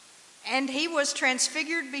And he was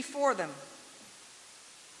transfigured before them.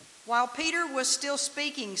 While Peter was still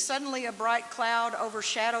speaking, suddenly a bright cloud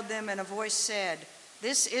overshadowed them, and a voice said,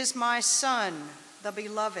 "This is my Son, the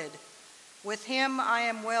beloved. With him I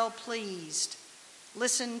am well pleased.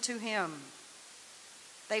 Listen to him."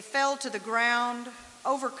 They fell to the ground,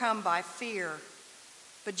 overcome by fear.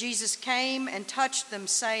 But Jesus came and touched them,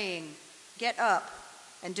 saying, "Get up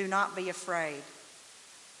and do not be afraid."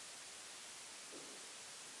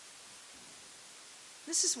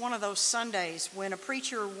 This is one of those Sundays when a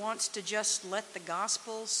preacher wants to just let the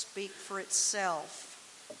gospel speak for itself.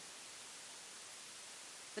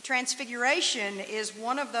 The Transfiguration is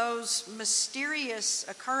one of those mysterious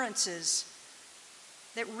occurrences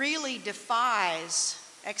that really defies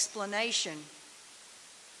explanation.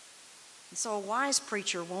 And so a wise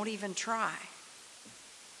preacher won't even try.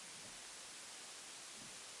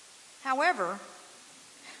 However,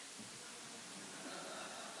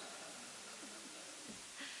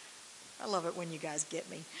 I love it when you guys get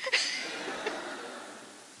me.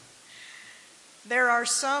 There are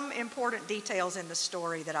some important details in the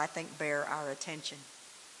story that I think bear our attention.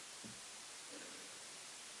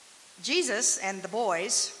 Jesus and the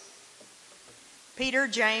boys, Peter,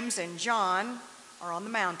 James, and John, are on the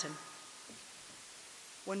mountain.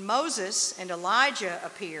 When Moses and Elijah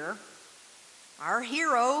appear, our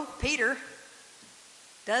hero, Peter,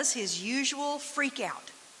 does his usual freak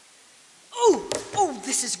out. Oh,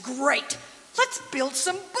 this is great. Let's build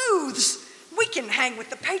some booths. We can hang with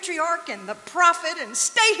the patriarch and the prophet and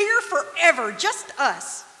stay here forever, just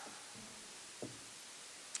us.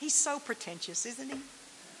 He's so pretentious, isn't he?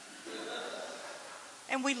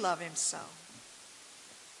 And we love him so.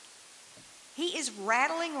 He is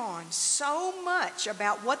rattling on so much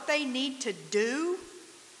about what they need to do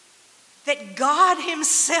that God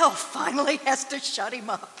himself finally has to shut him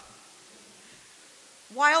up.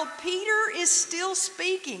 While Peter is still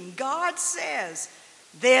speaking, God says,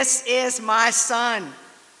 "This is my Son,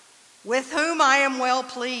 with whom I am well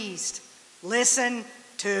pleased. Listen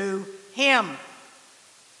to him."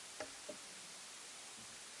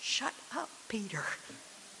 Shut up, Peter.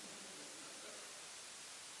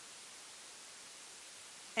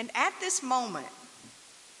 And at this moment,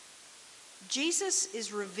 Jesus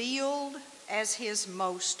is revealed as his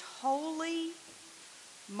most holy,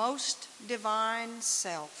 most divine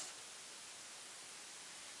self.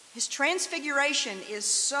 His transfiguration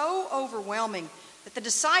is so overwhelming that the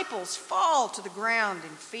disciples fall to the ground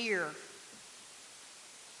in fear.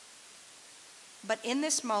 But in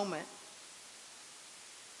this moment,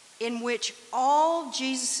 in which all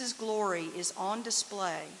Jesus' glory is on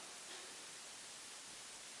display,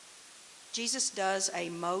 Jesus does a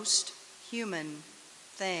most human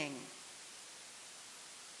thing.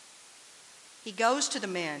 He goes to the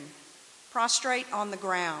men, prostrate on the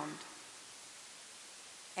ground,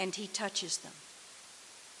 and he touches them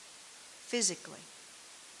physically,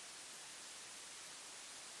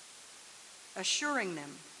 assuring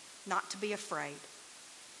them not to be afraid.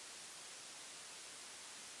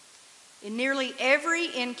 In nearly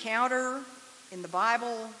every encounter in the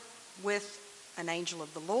Bible with an angel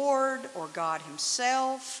of the Lord or God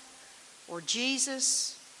himself or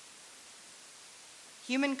Jesus,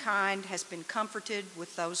 humankind has been comforted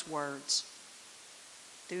with those words,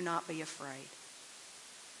 "Do not be afraid."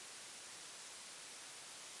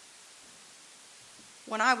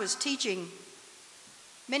 When I was teaching,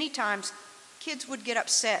 many times kids would get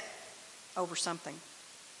upset over something.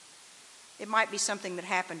 It might be something that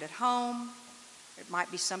happened at home. It might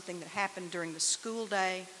be something that happened during the school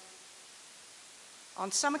day.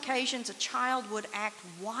 On some occasions, a child would act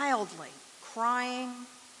wildly, crying,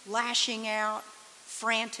 lashing out,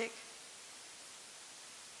 frantic.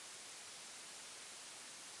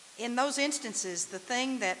 In those instances, the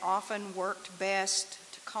thing that often worked best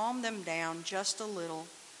to calm them down just a little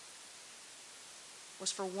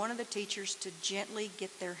was for one of the teachers to gently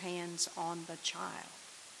get their hands on the child,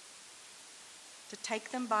 to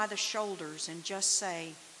take them by the shoulders and just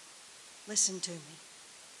say, "Listen to me."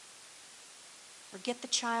 Or get the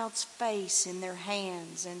child's face in their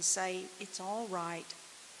hands and say, "It's all right.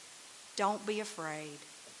 Don't be afraid.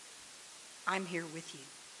 I'm here with you."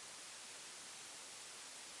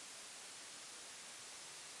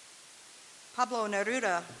 Pablo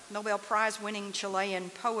Neruda, Nobel Prize-winning Chilean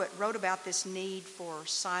poet, wrote about this need for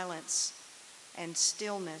silence and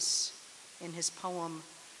stillness in his poem,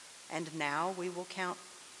 "And Now We Will Count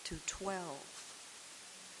to 12.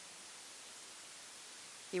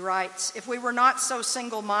 He writes, "If we were not so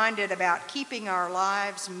single-minded about keeping our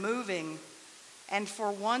lives moving and for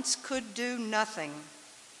once could do nothing,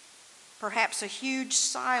 Perhaps a huge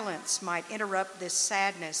silence might interrupt this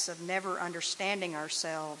sadness of never understanding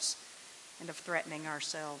ourselves and of threatening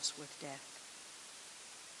ourselves with death.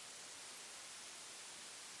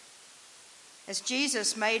 As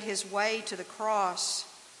Jesus made his way to the cross,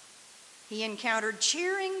 he encountered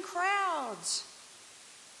cheering crowds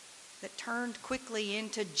that turned quickly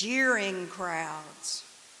into jeering crowds.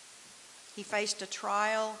 He faced a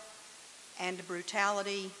trial and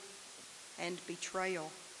brutality and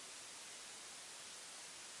betrayal.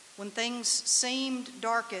 When things seemed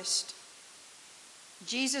darkest,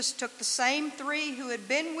 Jesus took the same three who had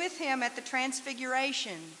been with him at the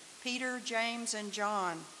Transfiguration, Peter, James, and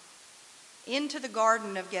John, into the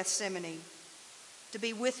Garden of Gethsemane to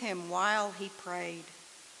be with him while he prayed.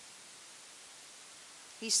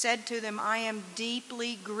 He said to them, "I am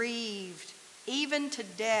deeply grieved, even to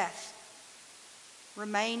death.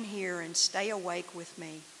 Remain here and stay awake with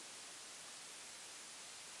me."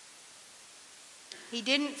 He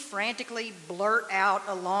didn't frantically blurt out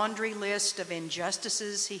a laundry list of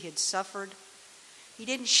injustices he had suffered. He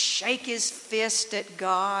didn't shake his fist at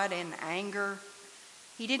God in anger.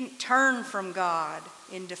 He didn't turn from God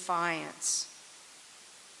in defiance.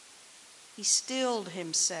 He stilled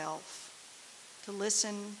himself to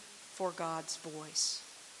listen for God's voice.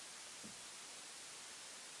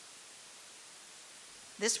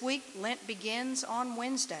 This week, Lent begins on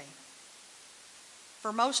Wednesday.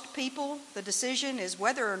 For most people, the decision is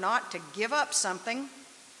whether or not to give up something: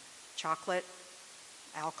 chocolate,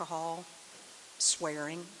 alcohol,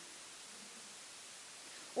 swearing,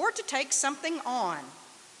 or to take something on,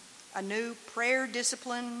 a new prayer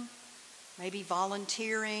discipline, maybe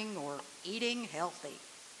volunteering or eating healthy.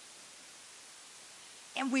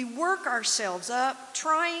 And we work ourselves up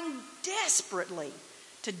trying desperately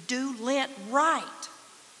to do Lent right.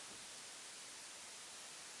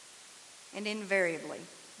 And invariably,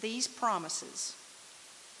 these promises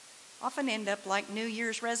often end up like New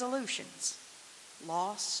Year's resolutions: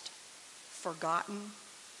 lost, forgotten,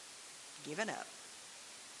 given up.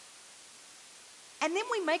 And then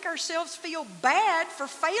we make ourselves feel bad for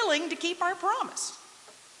failing to keep our promise.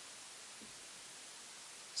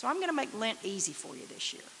 So I'm going to make Lent easy for you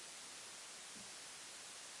this year.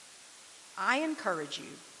 I encourage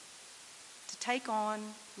you to take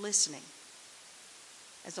on listening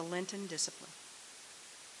as a Lenten discipline.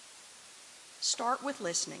 Start with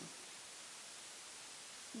listening,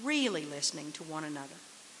 really listening to one another,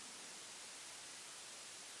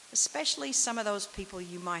 especially some of those people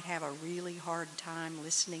you might have a really hard time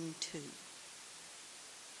listening to.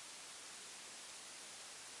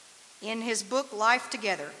 In his book, Life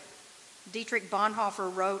Together, Dietrich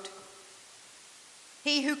Bonhoeffer wrote,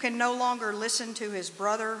 "He who can no longer listen to his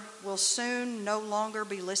brother will soon no longer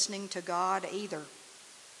be listening to God either.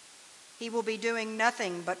 He will be doing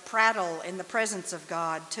nothing but prattle in the presence of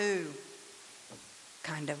God too,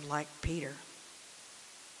 kind of like Peter.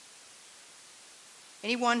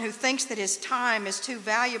 Anyone who thinks that his time is too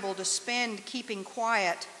valuable to spend keeping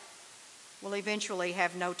quiet will eventually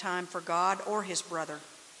have no time for God or his brother,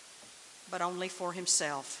 but only for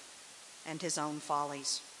himself and his own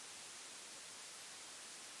follies."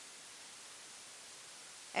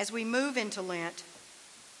 As we move into Lent,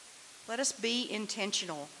 let us be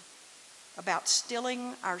intentional about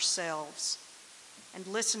stilling ourselves and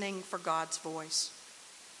listening for God's voice.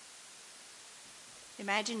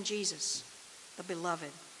 Imagine Jesus, the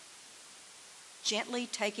beloved, gently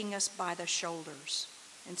taking us by the shoulders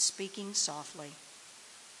and speaking softly,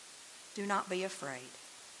 "Do not be afraid,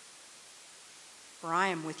 for I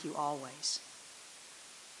am with you always,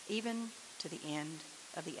 even to the end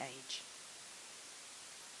of the age."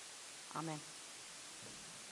 Amen.